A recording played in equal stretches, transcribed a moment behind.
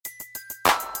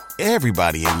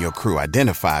Everybody in your crew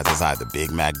identifies as either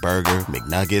Big Mac Burger,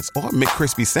 McNuggets, or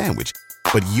McCrispy Sandwich.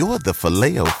 But you're the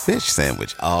Filet-O-Fish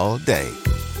Sandwich all day.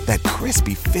 That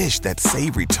crispy fish, that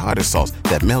savory tartar sauce,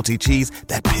 that melty cheese,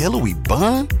 that pillowy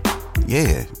bun.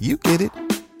 Yeah, you get it.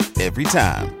 Every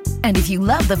time. And if you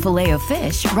love the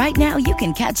Filet-O-Fish, right now you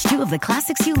can catch two of the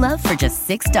classics you love for just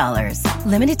 $6.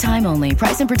 Limited time only.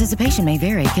 Price and participation may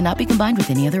vary. Cannot be combined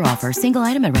with any other offer. Single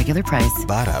item at regular price.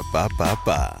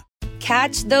 Ba-da-ba-ba-ba.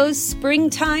 Catch those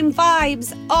springtime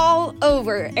vibes all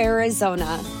over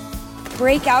Arizona.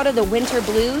 Break out of the winter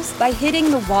blues by hitting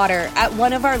the water at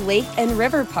one of our lake and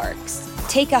river parks.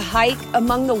 Take a hike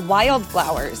among the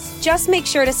wildflowers. Just make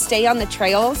sure to stay on the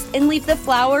trails and leave the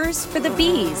flowers for the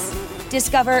bees.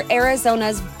 Discover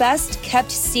Arizona's best-kept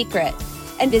secret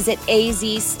and visit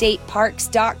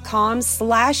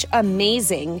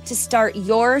azstateparks.com/amazing to start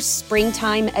your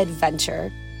springtime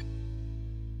adventure.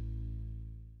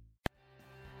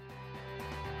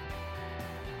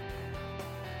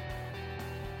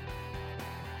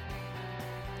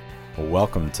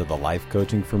 Welcome to the Life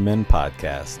Coaching for Men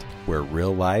podcast, where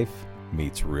real life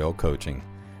meets real coaching.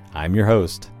 I'm your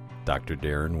host, Dr.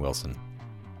 Darren Wilson.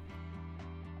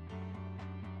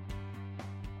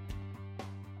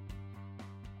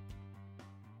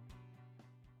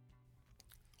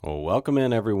 Well, welcome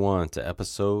in everyone to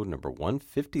episode number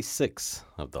 156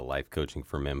 of the Life Coaching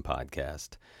for Men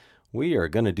podcast. We are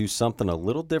going to do something a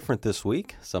little different this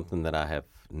week, something that I have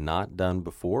not done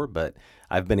before, but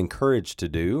I've been encouraged to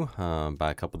do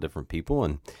by a couple different people,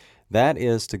 and that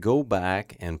is to go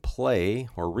back and play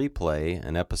or replay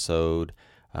an episode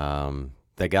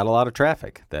that got a lot of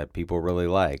traffic that people really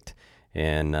liked.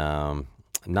 And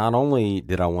not only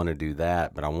did I want to do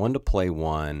that, but I wanted to play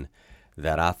one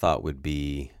that I thought would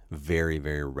be very,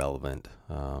 very relevant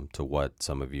to what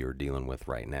some of you are dealing with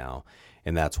right now.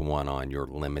 And that's one on your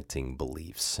limiting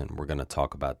beliefs. And we're going to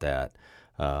talk about that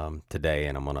today,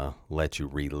 and I'm going to let you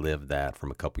relive that from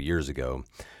a couple years ago.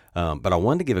 But I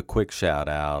wanted to give a quick shout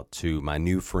out to my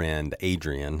new friend,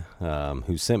 Adrian,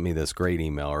 who sent me this great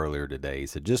email earlier today. He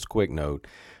said, just a quick note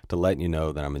to let you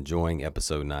know that I'm enjoying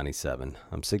episode 97.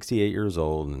 I'm 68 years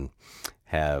old and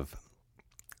have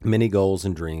many goals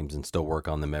and dreams and still work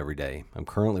on them every day. I'm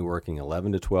currently working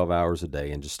 11 to 12 hours a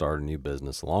day and just started a new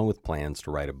business, along with plans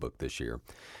to write a book this year.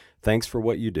 Thanks for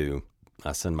what you do.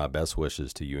 I send my best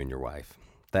wishes to you and your wife.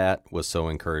 That was so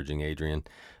encouraging, Adrian.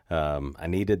 I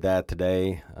needed that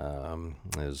today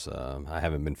as I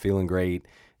haven't been feeling great,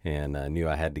 and I knew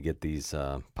I had to get these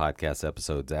podcast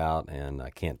episodes out, and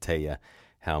I can't tell you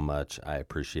how much I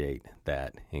appreciate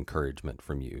that encouragement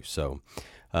from you. So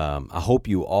I hope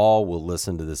you all will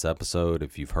listen to this episode.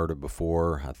 If you've heard it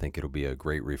before, I think it'll be a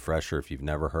great refresher. If you've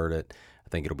never heard it, I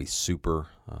think it'll be super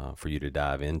for you to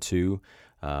dive into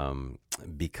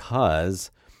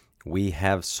because we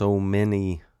have so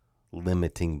many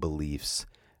limiting beliefs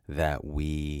that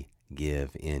we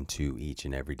give into each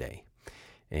and every day.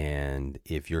 And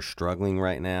if you're struggling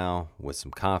right now with some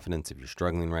confidence, if you're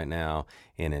struggling right now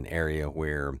in an area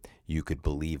where you could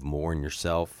believe more in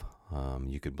yourself,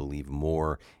 you could believe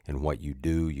more in what you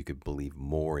do, you could believe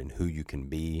more in who you can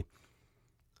be,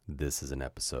 this is an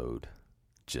episode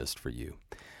just for you.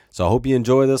 So I hope you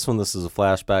enjoy this one. This is a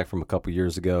flashback from a couple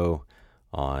years ago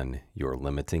on your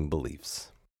limiting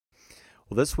beliefs.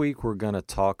 Well, this week we're going to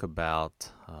talk about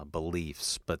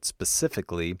beliefs, but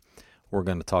specifically we're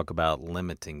going to talk about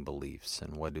limiting beliefs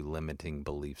and what do limiting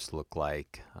beliefs look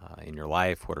like in your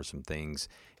life. What are some things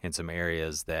in some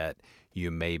areas that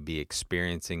you may be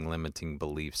experiencing limiting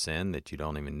beliefs in that you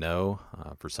don't even know?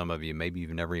 For some of you, maybe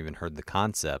you've never even heard the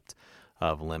concept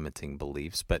of limiting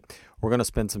beliefs, but we're going to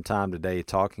spend some time today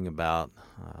talking about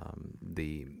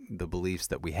the beliefs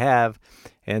that we have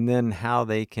and then how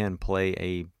they can play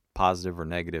a positive or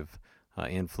negative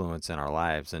influence in our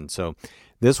lives. And so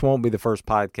this won't be the first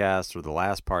podcast or the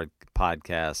last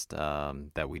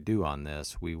podcast that we do on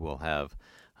this. We will have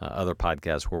other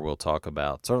podcasts where we'll talk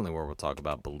about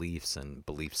beliefs and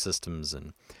belief systems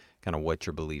and kind of what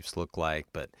your beliefs look like.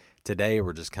 But today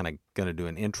we're just kind of going to do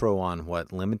an intro on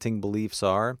what limiting beliefs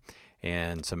are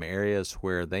and some areas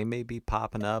where they may be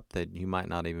popping up that you might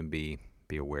not even be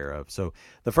aware of. So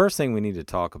the first thing we need to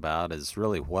talk about is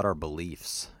really what are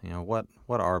beliefs? What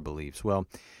are beliefs? Well,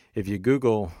 if you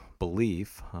Google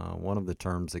belief, one of the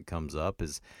terms that comes up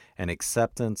is an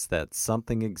acceptance that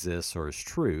something exists or is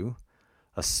true,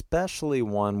 especially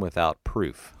one without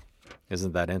proof.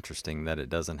 Isn't that interesting that it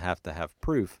doesn't have to have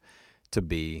proof to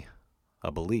be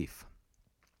a belief?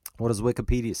 What does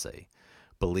Wikipedia say?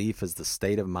 Belief is the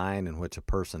state of mind in which a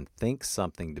person thinks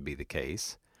something to be the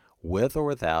case, with or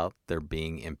without there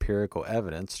being empirical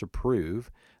evidence to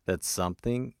prove that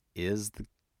something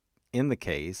in the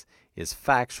case is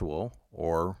factual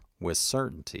or with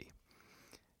certainty.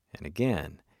 And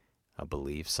again, a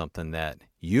belief, something that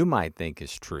you might think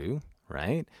is true,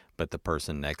 right? But the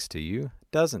person next to you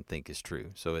doesn't think is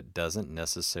true. So it doesn't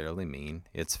necessarily mean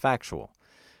it's factual.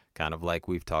 Kind of like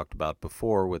we've talked about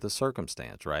before with a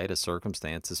circumstance, right? A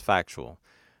circumstance is factual.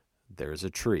 There's a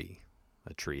tree.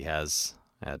 A tree has,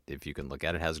 if you can look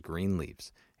at it, has green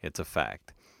leaves. It's a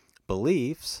fact.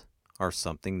 Beliefs are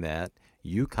something that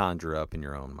you conjure up in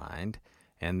your own mind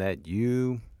and that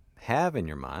you have in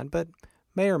your mind, but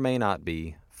may or may not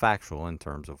be factual in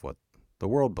terms of what the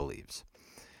world believes.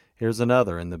 Here's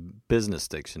another in the Business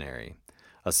Dictionary.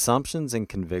 Assumptions and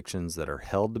convictions that are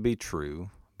held to be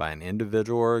true by an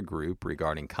individual or a group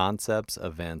regarding concepts,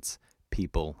 events,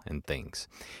 people, and things.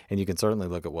 And you can certainly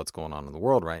look at what's going on in the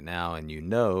world right now, and you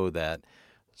know that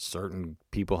certain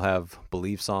people have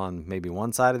beliefs on maybe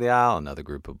one side of the aisle, another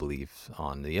group of beliefs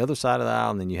on the other side of the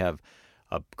aisle, and then you have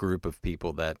a group of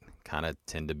people that kind of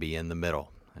tend to be in the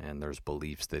middle. And there's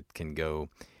beliefs that can go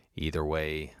either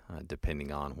way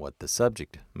depending on what the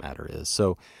subject matter is.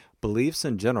 So beliefs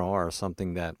in general are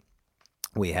something that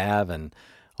we have, and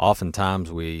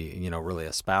oftentimes we really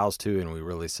espouse to, and we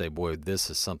really say, boy, this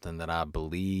is something that I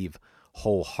believe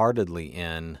wholeheartedly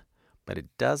in, but it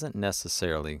doesn't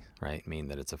necessarily mean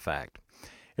that it's a fact.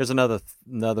 Here's another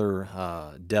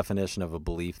definition of a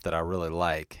belief that I really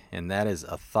like, and that is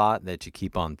a thought that you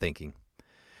keep on thinking.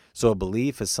 So a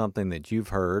belief is something that you've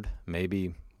heard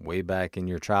maybe way back in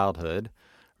your childhood.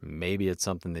 Maybe it's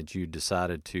something that you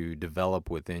decided to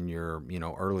develop within your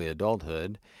early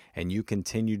adulthood, and you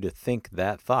continue to think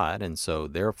that thought, and so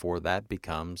therefore that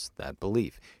becomes that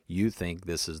belief. You think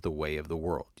this is the way of the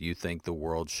world. You think the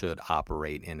world should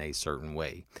operate in a certain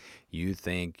way. You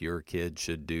think your kid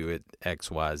should do it X,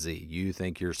 Y, Z. You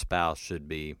think your spouse should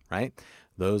be, right?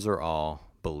 Those are all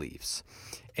beliefs.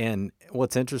 And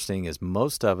what's interesting is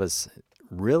most of us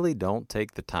really don't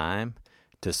take the time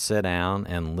to sit down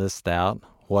and list out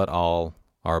what all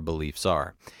our beliefs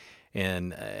are.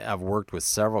 And I've worked with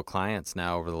several clients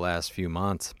now over the last few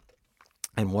months,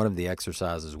 and one of the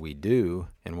exercises we do,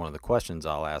 and one of the questions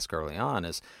I'll ask early on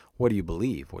is, what do you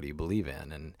believe? What do you believe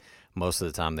in? And most of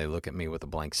the time they look at me with a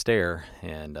blank stare.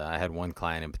 And I had one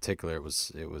client in particular, it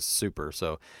was super.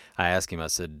 So I asked him, I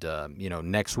said,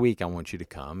 next week I want you to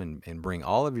come and bring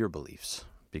all of your beliefs,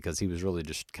 because he was really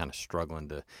just kind of struggling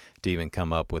to even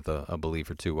come up with a belief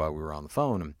or two while we were on the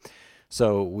phone. And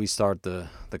so we start the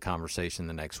conversation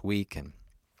the next week, and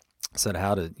I said,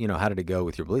 how did it go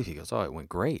with your belief? He goes, oh, it went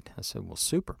great. I said, well,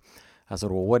 super. I said,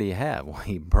 well, what do you have? Well,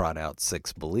 he brought out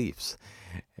 6 beliefs.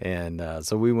 And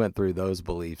so we went through those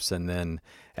beliefs. And then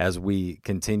as we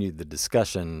continued the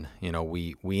discussion,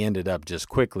 we ended up just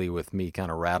quickly with me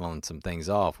kind of rattling some things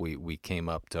off. We came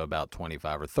up to about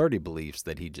 25 or 30 beliefs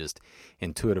that he just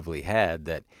intuitively had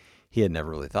that he had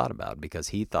never really thought about, because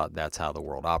he thought that's how the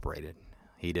world operated.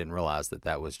 He didn't realize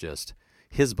that was just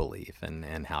his belief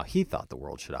and how he thought the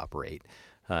world should operate.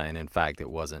 And in fact,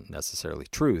 it wasn't necessarily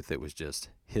truth. It was just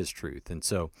his truth. And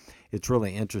so it's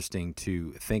really interesting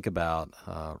to think about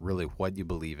really what you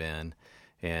believe in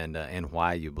and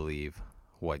why you believe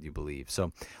what you believe.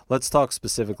 So let's talk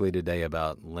specifically today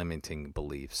about limiting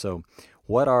beliefs. So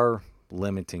what are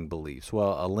limiting beliefs?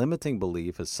 Well, a limiting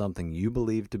belief is something you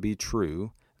believe to be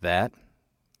true that,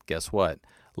 guess what,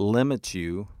 limits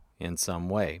you in some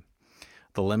way.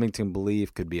 The limiting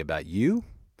belief could be about you.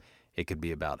 It could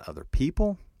be about other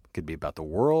people. It could be about the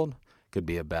world. It could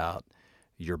be about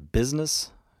your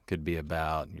business. It could be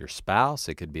about your spouse.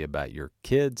 It could be about your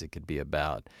kids. It could be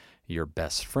about your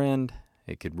best friend.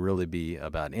 It could really be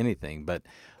about anything. But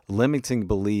limiting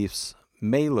beliefs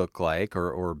may look like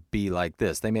or be like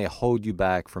this. They may hold you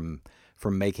back from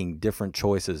making different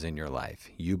choices in your life.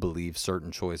 You believe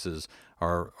certain choices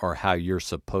are how you're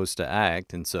supposed to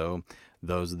act, and so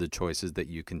those are the choices that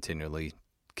you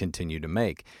continue to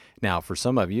make. Now, for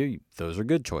some of you, those are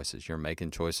good choices. You're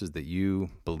making choices that you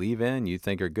believe in, you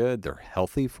think are good, they're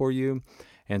healthy for you,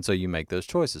 and so you make those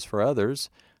choices. For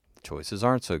others, the choices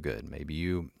aren't so good. Maybe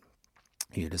you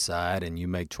decide and you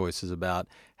make choices about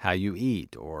how you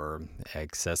eat, or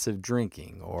excessive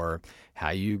drinking, or how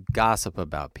you gossip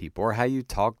about people, or how you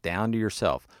talk down to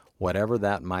yourself. Whatever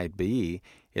that might be,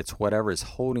 it's whatever is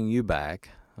holding you back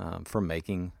from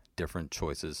making different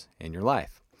choices in your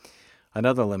life.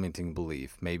 Another limiting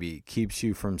belief maybe keeps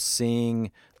you from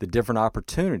seeing the different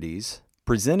opportunities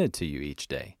presented to you each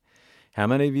day. How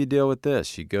many of you deal with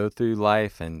this? You go through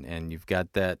life and you've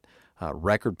got that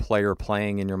record player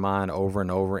playing in your mind over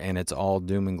and over, and it's all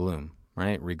doom and gloom,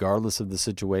 right? Regardless of the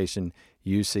situation,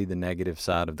 you see the negative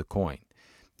side of the coin.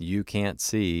 You can't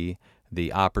see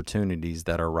the opportunities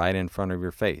that are right in front of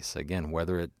your face. Again,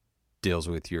 whether it deals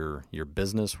with your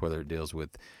business, whether it deals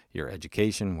with your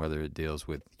education, whether it deals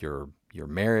with your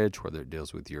marriage, whether it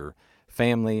deals with your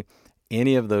family,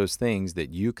 any of those things that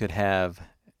you could have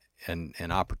an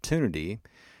opportunity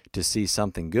to see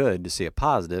something good, to see a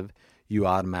positive, you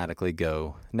automatically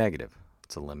go negative.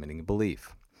 It's a limiting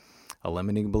belief. A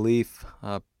limiting belief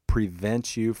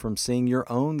prevents you from seeing your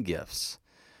own gifts,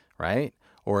 right?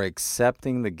 Or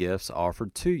accepting the gifts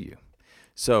offered to you.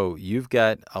 So you've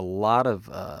got a lot of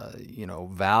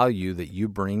value that you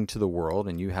bring to the world,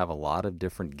 and you have a lot of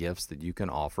different gifts that you can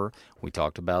offer. We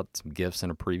talked about some gifts in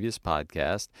a previous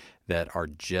podcast that are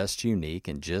just unique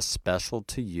and just special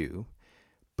to you,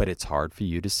 but it's hard for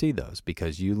you to see those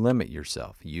because you limit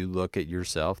yourself. You look at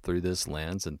yourself through this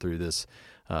lens and through this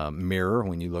mirror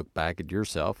when you look back at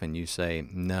yourself and you say,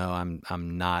 no,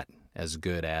 I'm not as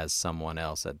good as someone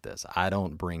else at this. I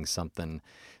don't bring something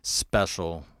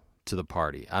special to the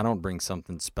party. I don't bring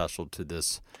something special to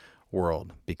this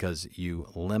world, because you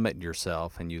limit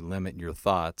yourself and you limit your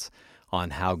thoughts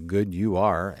on how good you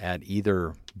are at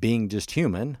either being just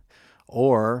human,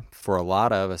 or for a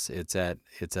lot of us, it's at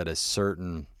a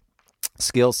certain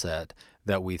skill set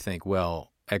that we think,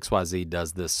 well, XYZ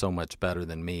does this so much better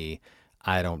than me.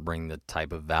 I don't bring the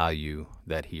type of value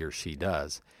that he or she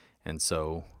does. And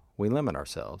so we limit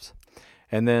ourselves.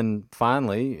 And then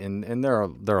finally, and there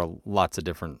are lots of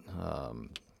different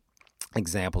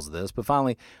examples of this, but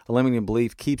finally, a limiting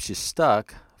belief keeps you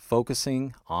stuck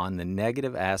focusing on the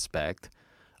negative aspect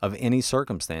of any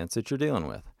circumstance that you're dealing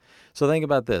with. So think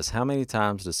about this. How many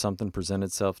times does something present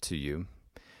itself to you?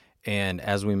 And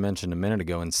as we mentioned a minute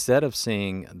ago, instead of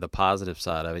seeing the positive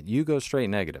side of it, you go straight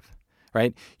negative.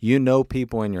 Right? You know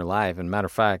people in your life, and matter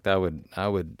of fact, I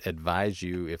would advise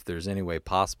you, if there's any way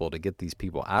possible to get these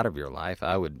people out of your life,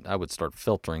 I would start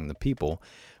filtering the people,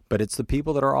 but it's the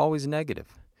people that are always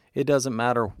negative. It doesn't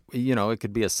matter, it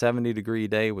could be a 70-degree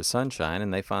day with sunshine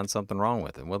and they find something wrong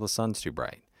with it. Well, the sun's too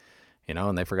bright,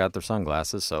 and they forgot their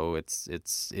sunglasses, so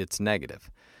it's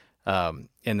negative.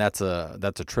 And that's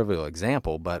a trivial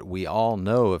example, but we all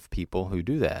know of people who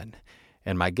do that.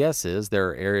 And my guess is there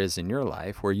are areas in your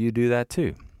life where you do that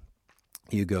too.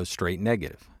 You go straight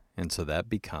negative. And so that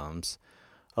becomes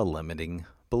a limiting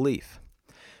belief.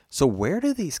 So where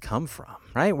do these come from,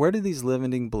 right? Where do these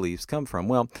limiting beliefs come from?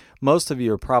 Well, most of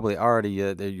you are probably already,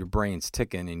 your brain's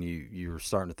ticking and you're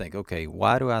starting to think, okay,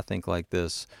 why do I think like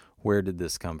this? Where did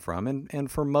this come from?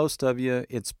 And for most of you,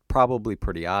 it's probably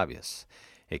pretty obvious.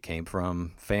 It came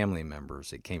from family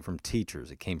members. It came from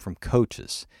teachers. It came from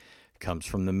coaches. Comes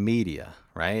from the media,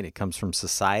 right? It comes from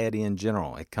society in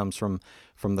general. It comes from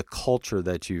the culture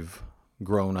that you've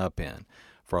grown up in.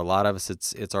 For a lot of us,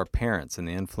 it's our parents and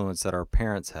the influence that our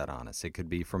parents had on us. It could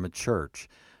be from a church,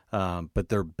 but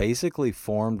they're basically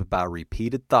formed by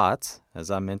repeated thoughts,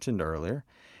 as I mentioned earlier,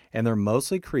 and they're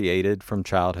mostly created from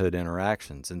childhood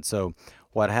interactions. And so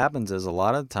what happens is a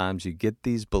lot of times you get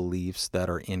these beliefs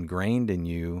that are ingrained in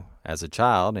you as a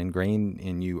child, ingrained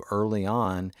in you early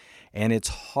on, and it's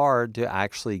hard to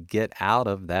actually get out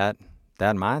of that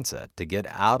mindset, to get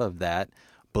out of that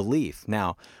belief.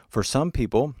 Now, for some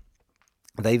people,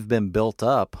 they've been built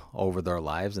up over their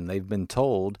lives and they've been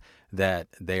told that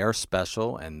they are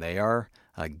special and they are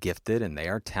gifted and they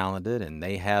are talented and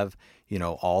they have,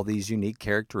 all these unique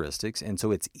characteristics. And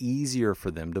so it's easier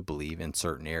for them to believe in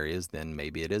certain areas than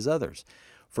maybe it is others.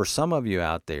 For some of you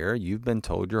out there, you've been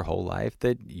told your whole life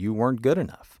that you weren't good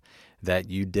enough, that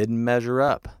you didn't measure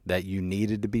up, that you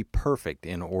needed to be perfect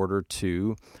in order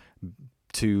to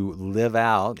live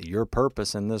out your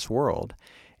purpose in this world.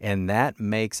 And that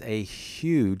makes a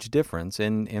huge difference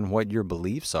in what your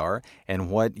beliefs are and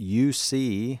what you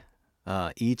see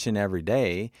each and every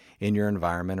day in your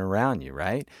environment around you,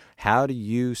 right? How do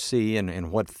you see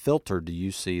and what filter do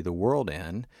you see the world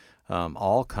in?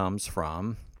 All comes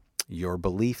from your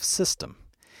belief system.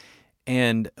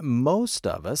 And most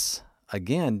of us,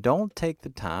 again, don't take the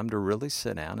time to really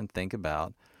sit down and think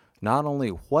about not only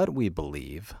what we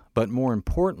believe, but more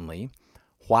importantly,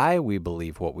 why we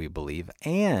believe what we believe,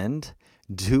 and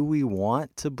do we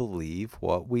want to believe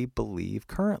what we believe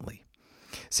currently?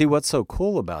 See, what's so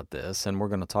cool about this, and we're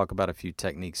going to talk about a few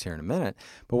techniques here in a minute,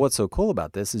 but what's so cool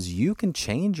about this is you can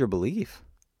change your belief.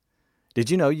 Did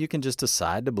you know you can just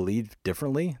decide to believe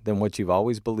differently than what you've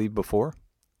always believed before?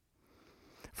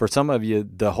 For some of you,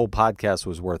 the whole podcast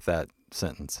was worth that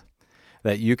sentence,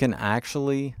 that you can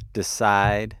actually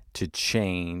decide to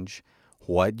change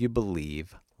what you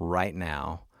believe right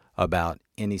now about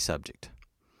any subject.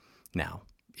 Now,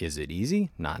 is it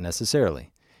easy? Not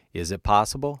necessarily. Is it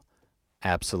possible?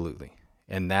 Absolutely.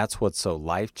 And that's what's so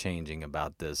life-changing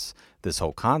about this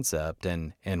whole concept,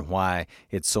 and why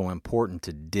it's so important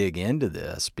to dig into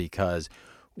this, because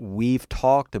we've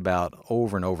talked about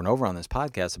over and over and over on this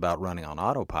podcast about running on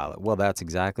autopilot. Well, that's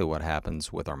exactly what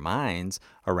happens with our minds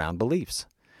around beliefs.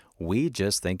 We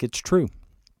just think it's true,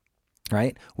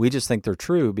 right? We just think they're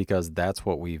true because that's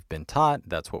what we've been taught,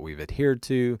 that's what we've adhered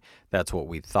to, that's what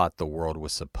we thought the world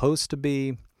was supposed to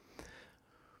be.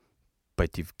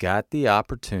 But you've got the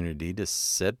opportunity to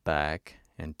sit back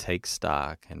and take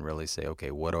stock and really say,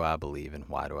 okay, what do I believe and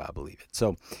why do I believe it?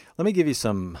 So let me give you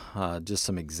some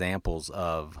examples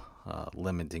of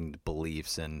limiting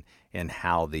beliefs and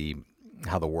how the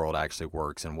world actually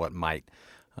works and what might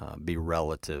be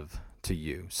relative to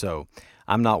you. So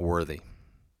I'm not worthy.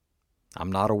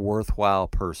 I'm not a worthwhile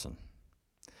person.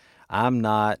 I'm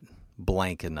not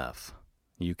blank enough.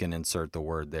 You can insert the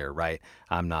word there, right?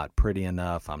 I'm not pretty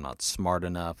enough. I'm not smart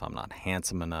enough. I'm not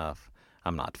handsome enough.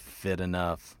 I'm not fit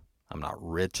enough. I'm not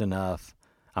rich enough.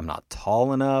 I'm not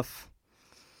tall enough,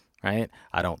 right?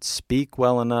 I don't speak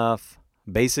well enough.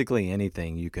 Basically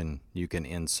anything you can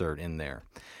insert in there.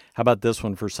 How about this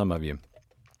one for some of you?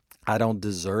 I don't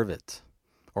deserve it,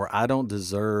 or I don't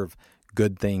deserve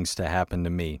good things to happen to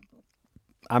me.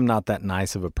 I'm not that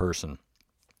nice of a person,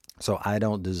 so I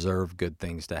don't deserve good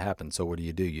things to happen. So what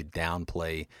do? You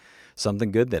downplay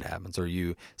something good that happens, or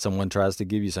someone tries to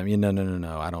give you something.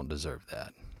 No, I don't deserve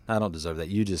that. I don't deserve that.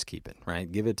 You just keep it,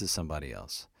 right? Give it to somebody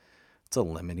else. It's a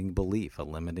limiting belief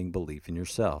in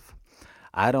yourself.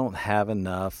 I don't have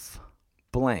enough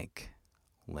blank.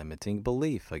 Limiting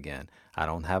belief again. I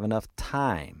don't have enough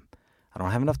time. I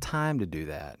don't have enough time to do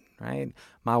that, right?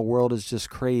 My world is just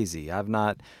crazy.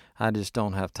 I just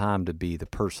don't have time to be the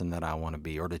person that I want to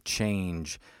be, or to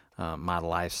change my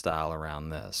lifestyle around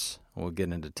this. We'll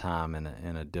get into time in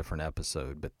a different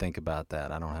episode, but think about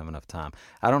that. I don't have enough time.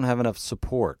 I don't have enough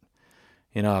support.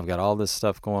 I've got all this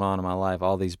stuff going on in my life.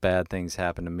 All these bad things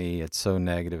happen to me. It's so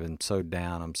negative and so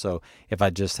down. If I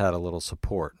just had a little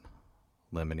support.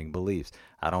 Limiting beliefs.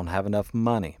 I don't have enough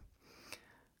money.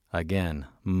 Again,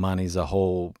 money's a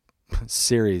whole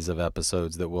series of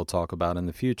episodes that we'll talk about in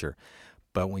the future.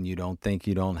 But when you don't think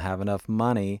you don't have enough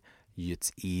money,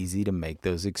 it's easy to make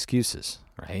those excuses,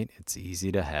 right? It's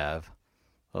easy to have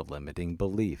a limiting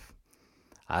belief.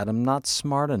 I'm not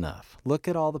smart enough. Look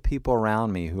at all the people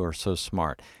around me who are so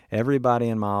smart. Everybody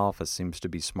in my office seems to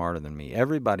be smarter than me.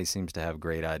 Everybody seems to have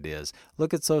great ideas.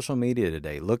 Look at social media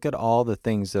today. Look at all the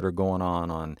things that are going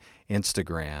on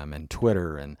Instagram and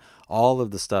Twitter and all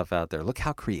of the stuff out there. Look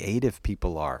how creative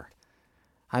people are.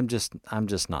 I'm just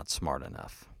not smart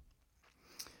enough.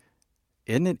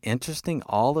 Isn't it interesting,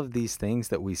 all of these things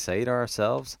that we say to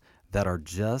ourselves that are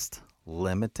just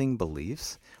limiting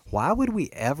beliefs? Why would we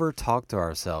ever talk to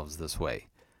ourselves this way?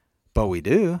 But we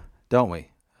do, don't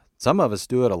we? Some of us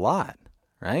do it a lot,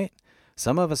 right?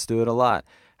 Some of us do it a lot.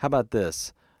 How about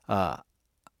this? I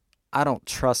don't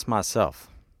trust myself.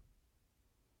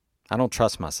 I don't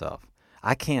trust myself.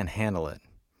 I can't handle it.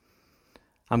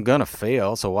 I'm going to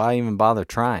fail, so why even bother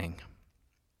trying?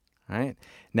 Right?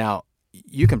 Now,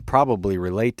 you can probably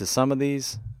relate to some of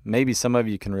these. Maybe some of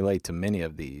you can relate to many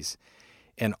of these.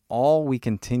 And all we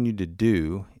continue to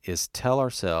do is tell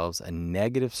ourselves a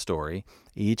negative story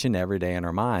each and every day in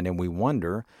our mind, and we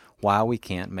wonder why we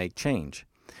can't make change.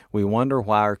 We wonder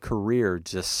why our career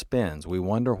just spins. We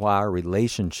wonder why our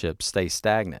relationships stay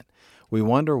stagnant. We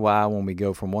wonder why when we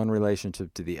go from one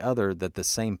relationship to the other that the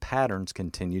same patterns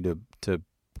continue to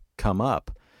come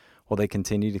up. Well, they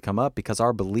continue to come up because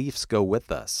our beliefs go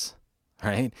with us.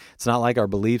 Right? It's not like our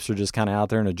beliefs are just kind of out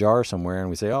there in a jar somewhere and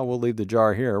we say, oh, we'll leave the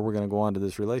jar here. We're going to go on to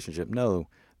this relationship. No,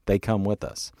 they come with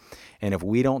us. And if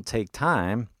we don't take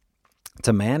time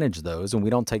to manage those, and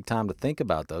we don't take time to think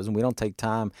about those, and we don't take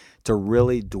time to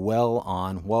really dwell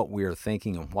on what we're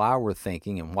thinking and why we're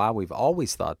thinking and why we've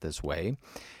always thought this way,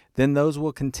 then those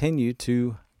will continue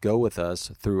to go with us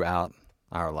throughout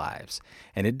our lives.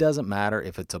 And it doesn't matter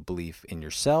if it's a belief in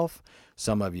yourself.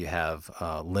 Some of you have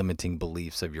limiting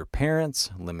beliefs of your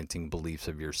parents, limiting beliefs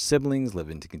of your siblings,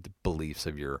 limiting beliefs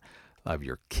of your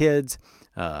kids.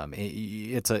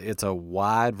 It's a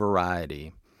wide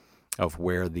variety of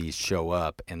where these show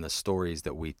up in the stories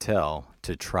that we tell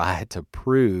to try to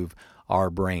prove our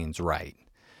brains right.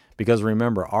 Because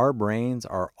remember, our brains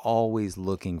are always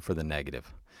looking for the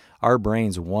negative. Our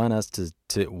brains want us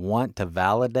to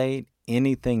validate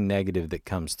anything negative that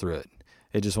comes through it.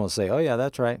 It just wants to say, oh yeah,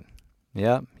 that's right.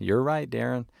 Yeah, you're right,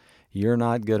 Darren. You're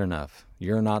not good enough.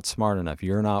 You're not smart enough.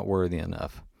 You're not worthy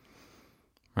enough.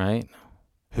 Right?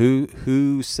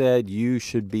 Who said you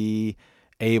should be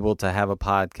able to have a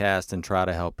podcast and try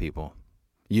to help people?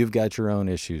 You've got your own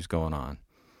issues going on.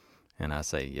 And I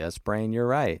say, yes, brain, you're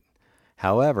right.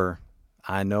 However,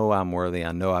 I know I'm worthy.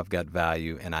 I know I've got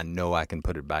value, and I know I can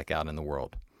put it back out in the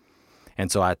world.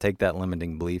 And so I take that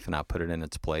limiting belief and I put it in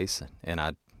its place, and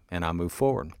I move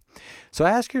forward. So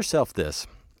ask yourself this.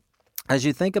 As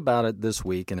you think about it this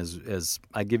week, and as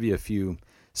I give you a few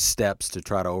steps to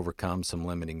try to overcome some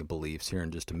limiting beliefs here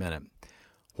in just a minute,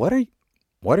 what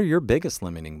are your biggest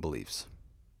limiting beliefs?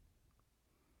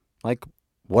 Like,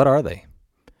 what are they?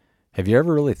 Have you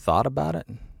ever really thought about it?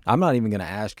 I'm not even going to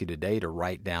ask you today to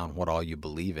write down what all you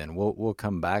believe in. We'll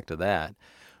come back to that.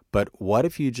 But what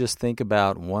if you just think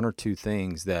about one or two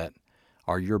things that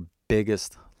are your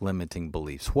biggest limiting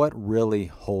beliefs? What really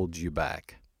holds you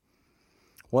back?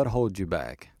 What holds you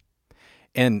back?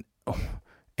 And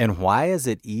why is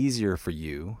it easier for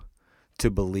you to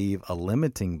believe a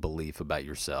limiting belief about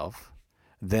yourself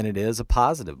than it is a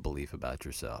positive belief about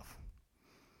yourself?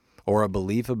 Or a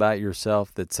belief about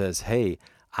yourself that says, hey,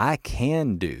 I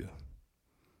can do,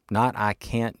 not I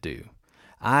can't do.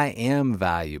 I am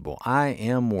valuable. I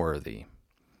am worthy.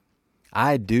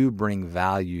 I do bring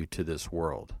value to this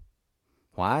world.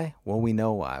 Why? Well, we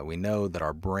know why. We know that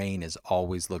our brain is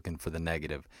always looking for the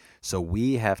negative. So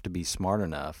we have to be smart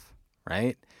enough,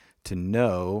 right, to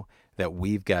know that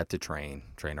we've got to train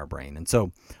our brain. And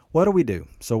so what do we do?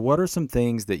 So what are some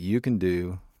things that you can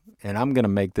do? And I'm going to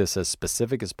make this as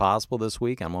specific as possible this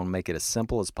week. I'm going to make it as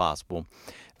simple as possible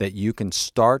that you can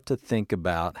start to think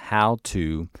about how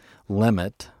to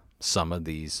limit some of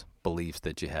these beliefs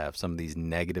that you have, some of these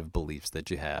negative beliefs that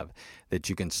you have, that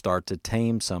you can start to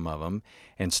tame some of them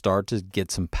and start to get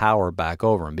some power back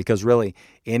over them. Because really,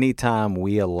 anytime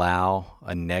we allow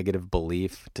a negative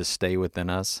belief to stay within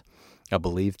us, a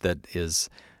belief that is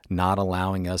not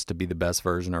allowing us to be the best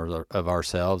version of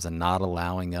ourselves and not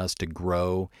allowing us to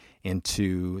grow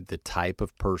into the type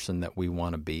of person that we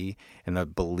want to be, and the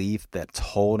belief that's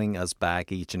holding us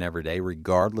back each and every day,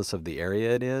 regardless of the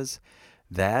area it is,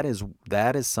 that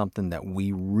is something that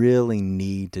we really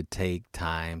need to take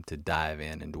time to dive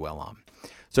in and dwell on.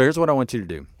 So here's what I want you to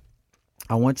do.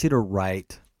 I want you to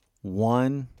write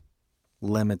one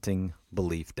limiting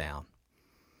belief down.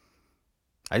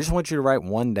 I just want you to write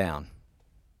one down.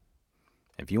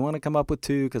 If you want to come up with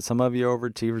two, because some of you are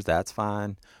overachievers, that's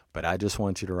fine. But I just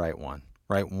want you to write one.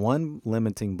 Write one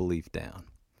limiting belief down.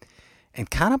 And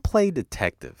kind of play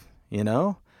detective,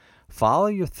 Follow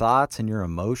your thoughts and your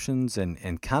emotions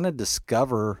and kind of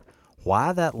discover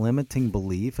why that limiting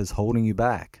belief is holding you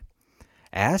back.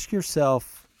 Ask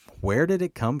yourself, where did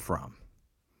it come from?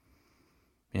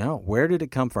 Where did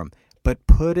it come from? But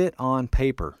put it on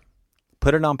paper.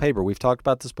 Put it on paper. We've talked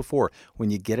about this before. When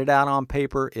you get it out on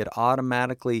paper, it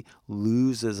automatically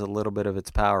loses a little bit of its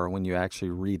power when you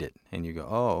actually read it. And you go,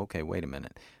 oh, okay, wait a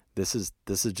minute. This is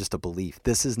just a belief.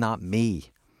 This is not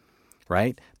me,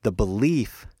 right? The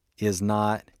belief is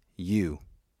not you.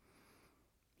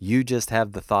 You just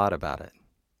have the thought about it.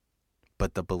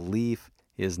 But the belief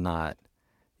is not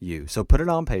you. So put it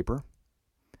on paper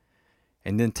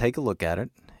and then take a look at it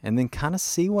and then kind of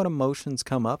see what emotions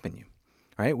come up in you.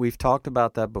 Right? We've talked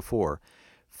about that before.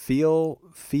 Feel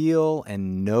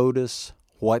and notice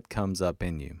what comes up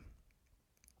in you.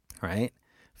 Right?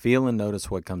 Feel and notice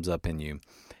what comes up in you.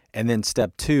 And then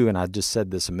step 2, and I just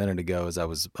said this a minute ago as I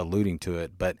was alluding to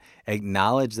it, but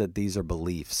acknowledge that these are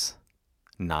beliefs,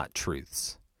 not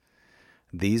truths.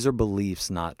 These are beliefs,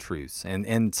 not truths.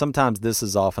 And sometimes this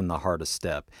is often the hardest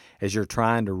step as you're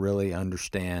trying to really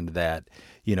understand that,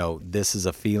 this is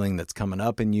a feeling that's coming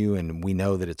up in you, and we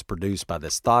know that it's produced by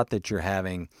this thought that you're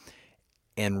having,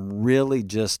 and really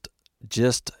just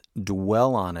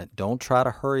dwell on it. Don't try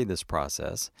to hurry this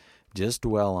process. Just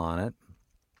dwell on it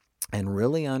and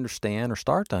really understand, or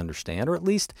start to understand, or at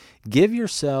least give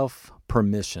yourself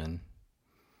permission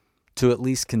to at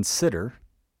least consider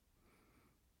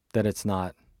that it's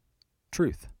not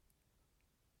truth,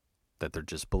 that they're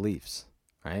just beliefs,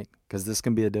 right? Because this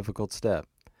can be a difficult step.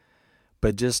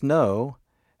 But just know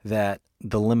that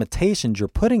the limitations you're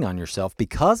putting on yourself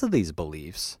because of these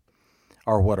beliefs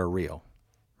are what are real,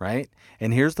 right?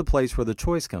 And here's the place where the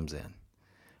choice comes in.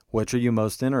 Which are you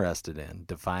most interested in?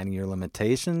 Defining your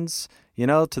limitations,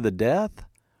 to the death,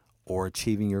 or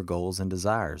achieving your goals and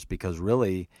desires? Because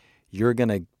really, you're going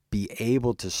to be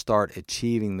able to start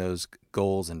achieving those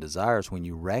goals and desires when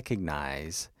you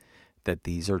recognize that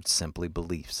these are simply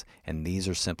beliefs, and these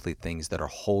are simply things that are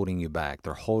holding you back.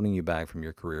 They're holding you back from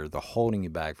your career. They're holding you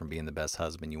back from being the best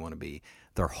husband you want to be.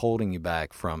 They're holding you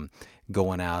back from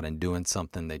going out and doing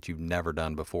something that you've never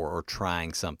done before, or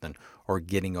trying something, or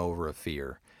getting over a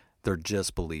fear. They're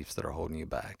just beliefs that are holding you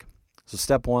back. So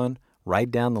step 1,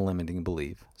 write down the limiting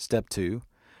belief. Step 2,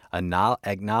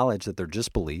 Acknowledge that they're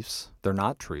just beliefs. They're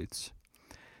not truths.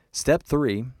 Step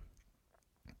 3,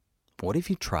 what if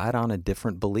you tried on a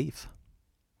different belief?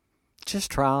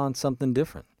 Just try on something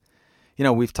different.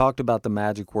 We've talked about the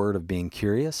magic word of being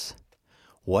curious.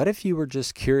 What if you were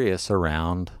just curious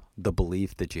around the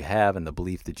belief that you have and the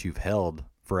belief that you've held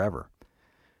forever?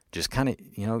 Just kind of,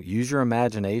 use your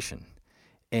imagination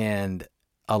and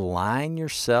align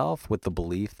yourself with the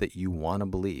belief that you want to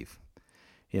believe.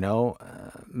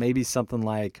 Maybe something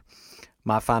like,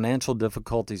 my financial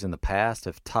difficulties in the past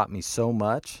have taught me so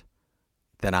much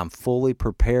that I'm fully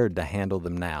prepared to handle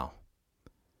them now.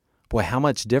 Boy, how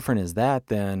much different is that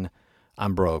than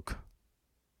I'm broke,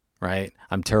 right?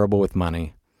 I'm terrible with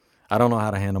money. I don't know how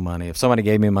to handle money. If somebody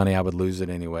gave me money, I would lose it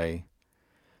anyway.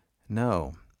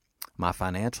 No, my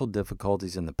financial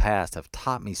difficulties in the past have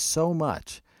taught me so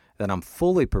much that I'm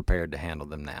fully prepared to handle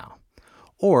them now.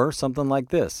 Or something like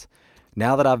this.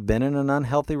 Now that I've been in an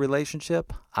unhealthy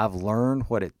relationship, I've learned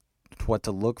what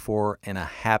to look for in a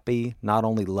happy, not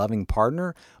only loving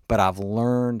partner, but I've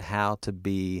learned how to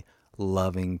be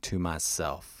loving to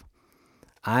myself.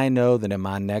 I know that in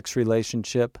my next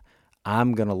relationship,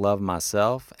 I'm going to love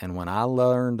myself. And when I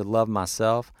learn to love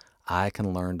myself, I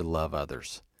can learn to love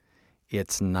others.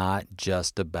 It's not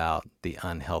just about the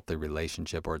unhealthy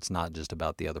relationship, or it's not just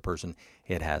about the other person.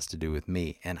 It has to do with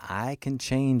me. And I can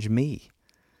change me.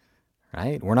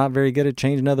 Right? We're not very good at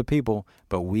changing other people,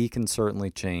 but we can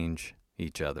certainly change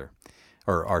each other,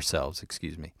 or ourselves,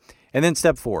 And then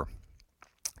step 4,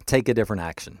 take a different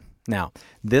action. Now,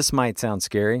 this might sound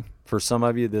scary. For some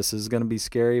of you, this is going to be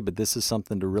scary, but this is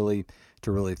something to really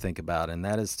think about, and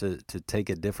that is to take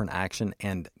a different action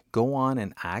and go on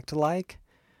and act like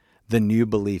the new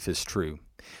belief is true.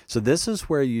 So this is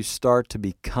where you start to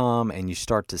become and you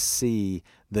start to see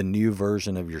the new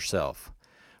version of yourself.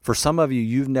 For some of you,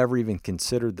 you've never even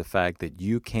considered the fact that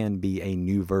you can be a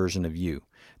new version of you,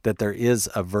 that there is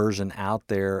a version out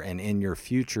there and in your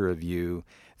future of you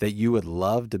that you would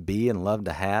love to be and love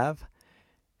to have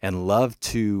and love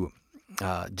to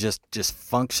just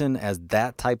function as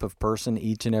that type of person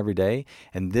each and every day.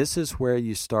 And this is where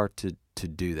you start to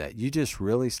do that. You just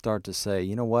really start to say,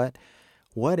 you know what?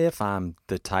 What if I'm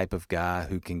the type of guy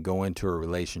who can go into a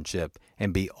relationship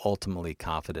and be ultimately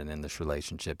confident in this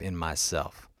relationship, in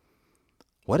myself?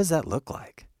 What does that look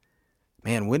like?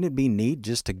 Man, wouldn't it be neat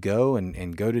just to go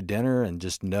and go to dinner and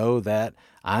just know that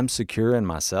I'm secure in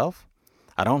myself?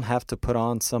 I don't have to put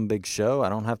on some big show. I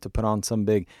don't have to put on some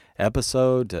big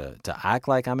episode to act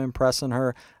like I'm impressing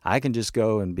her. I can just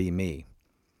go and be me.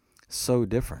 So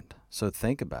different. So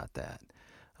think about that.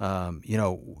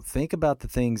 Think about the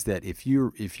things that if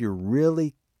you're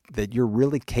really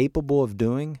capable of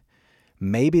doing,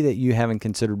 maybe that you haven't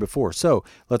considered before. So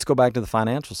let's go back to the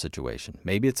financial situation.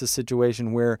 Maybe it's a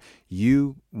situation where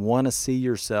you want to see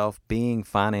yourself being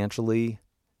financially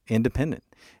independent.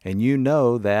 And you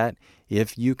know that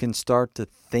if you can start to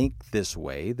think this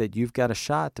way, that you've got a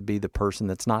shot to be the person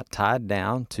that's not tied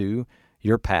down to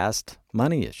your past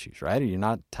money issues, right? Or you're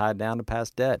not tied down to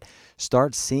past debt.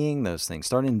 Start seeing those things.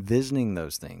 Start envisioning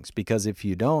those things. Because if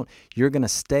you don't, you're going to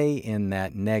stay in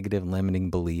that negative limiting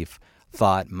belief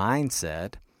thought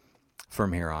mindset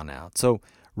from here on out. So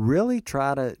really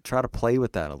try to play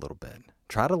with that a little bit.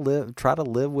 Try to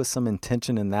live with some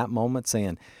intention in that moment,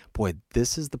 saying, boy,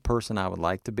 this is the person I would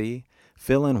like to be.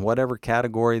 Fill in whatever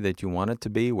category that you want it to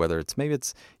be, whether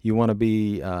it's you want to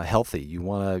be healthy, you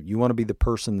want to be the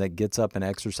person that gets up and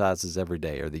exercises every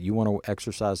day, or that you want to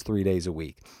exercise 3 days a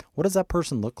week. What does that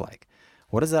person look like?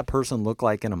 What does that person look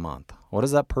like in a month? What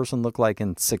does that person look like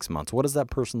in 6 months? What does that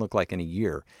person look like in a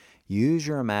year? Use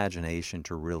your imagination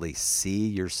to really see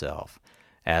yourself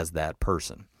as that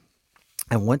person.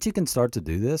 And once you can start to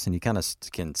do this and you kind of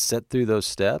can sit through those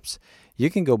steps, you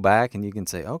can go back and you can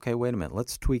say, okay, wait a minute,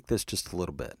 let's tweak this just a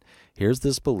little bit. Here's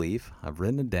this belief. I've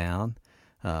written it down.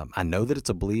 I know that it's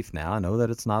a belief now. I know that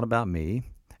it's not about me.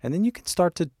 And then you can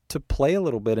start to play a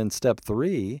little bit in step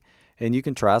 3, and you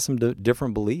can try some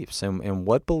different beliefs. And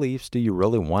what beliefs do you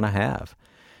really want to have?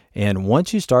 And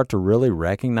once you start to really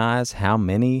recognize how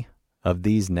many of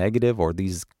these negative or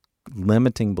these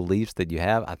limiting beliefs that you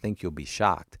have, I think you'll be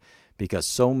shocked. Because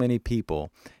so many people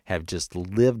have just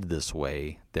lived this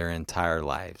way their entire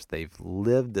lives. They've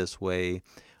lived this way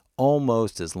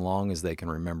almost as long as they can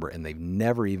remember, and they've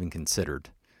never even considered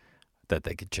that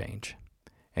they could change.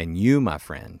 And you, my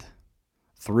friend,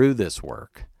 through this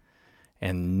work,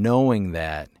 and knowing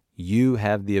that you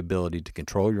have the ability to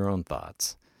control your own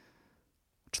thoughts,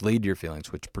 which lead to your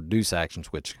feelings, which produce actions,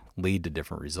 which lead to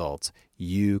different results,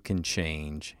 you can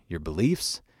change your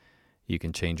beliefs, you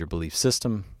can change your belief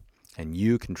system, and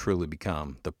you can truly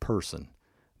become the person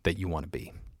that you want to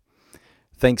be.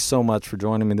 Thanks so much for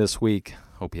joining me this week.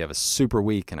 Hope you have a super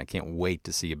week, and I can't wait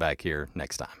to see you back here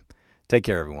next time. Take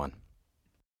care, everyone.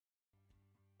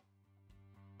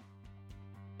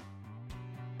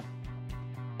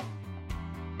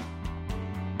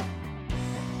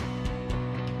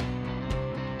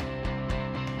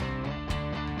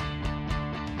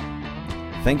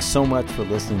 Thanks so much for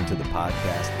listening to the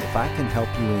podcast. If I can help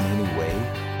you in any way,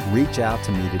 reach out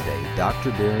to me today,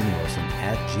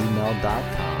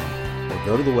 drdarrenwilson@gmail.com, or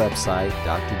go to the website,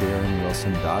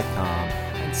 drdarrenwilson.com,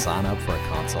 and sign up for a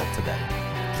consult today.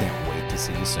 Can't wait to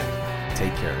see you soon.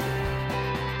 Take care, everyone.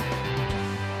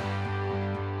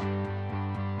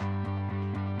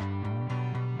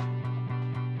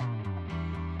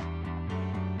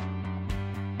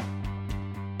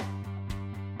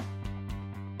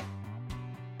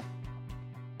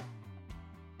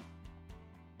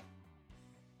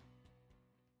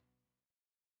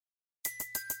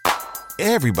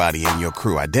 Everybody in your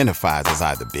crew identifies as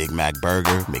either Big Mac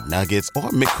Burger, McNuggets, or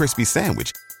McCrispy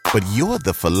Sandwich. But you're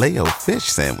the Filet-O-Fish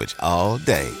Sandwich all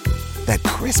day. That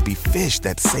crispy fish,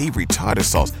 that savory tartar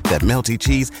sauce, that melty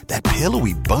cheese, that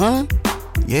pillowy bun.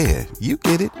 Yeah, you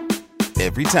get it.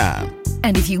 Every time.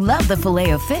 And if you love the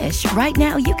Filet-O-Fish, right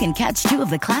now you can catch two of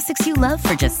the classics you love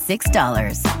for just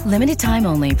 $6. Limited time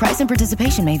only. Price and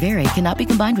participation may vary. Cannot be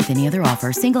combined with any other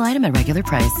offer. Single item at regular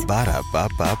price.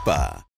 Ba-da-ba-ba-ba.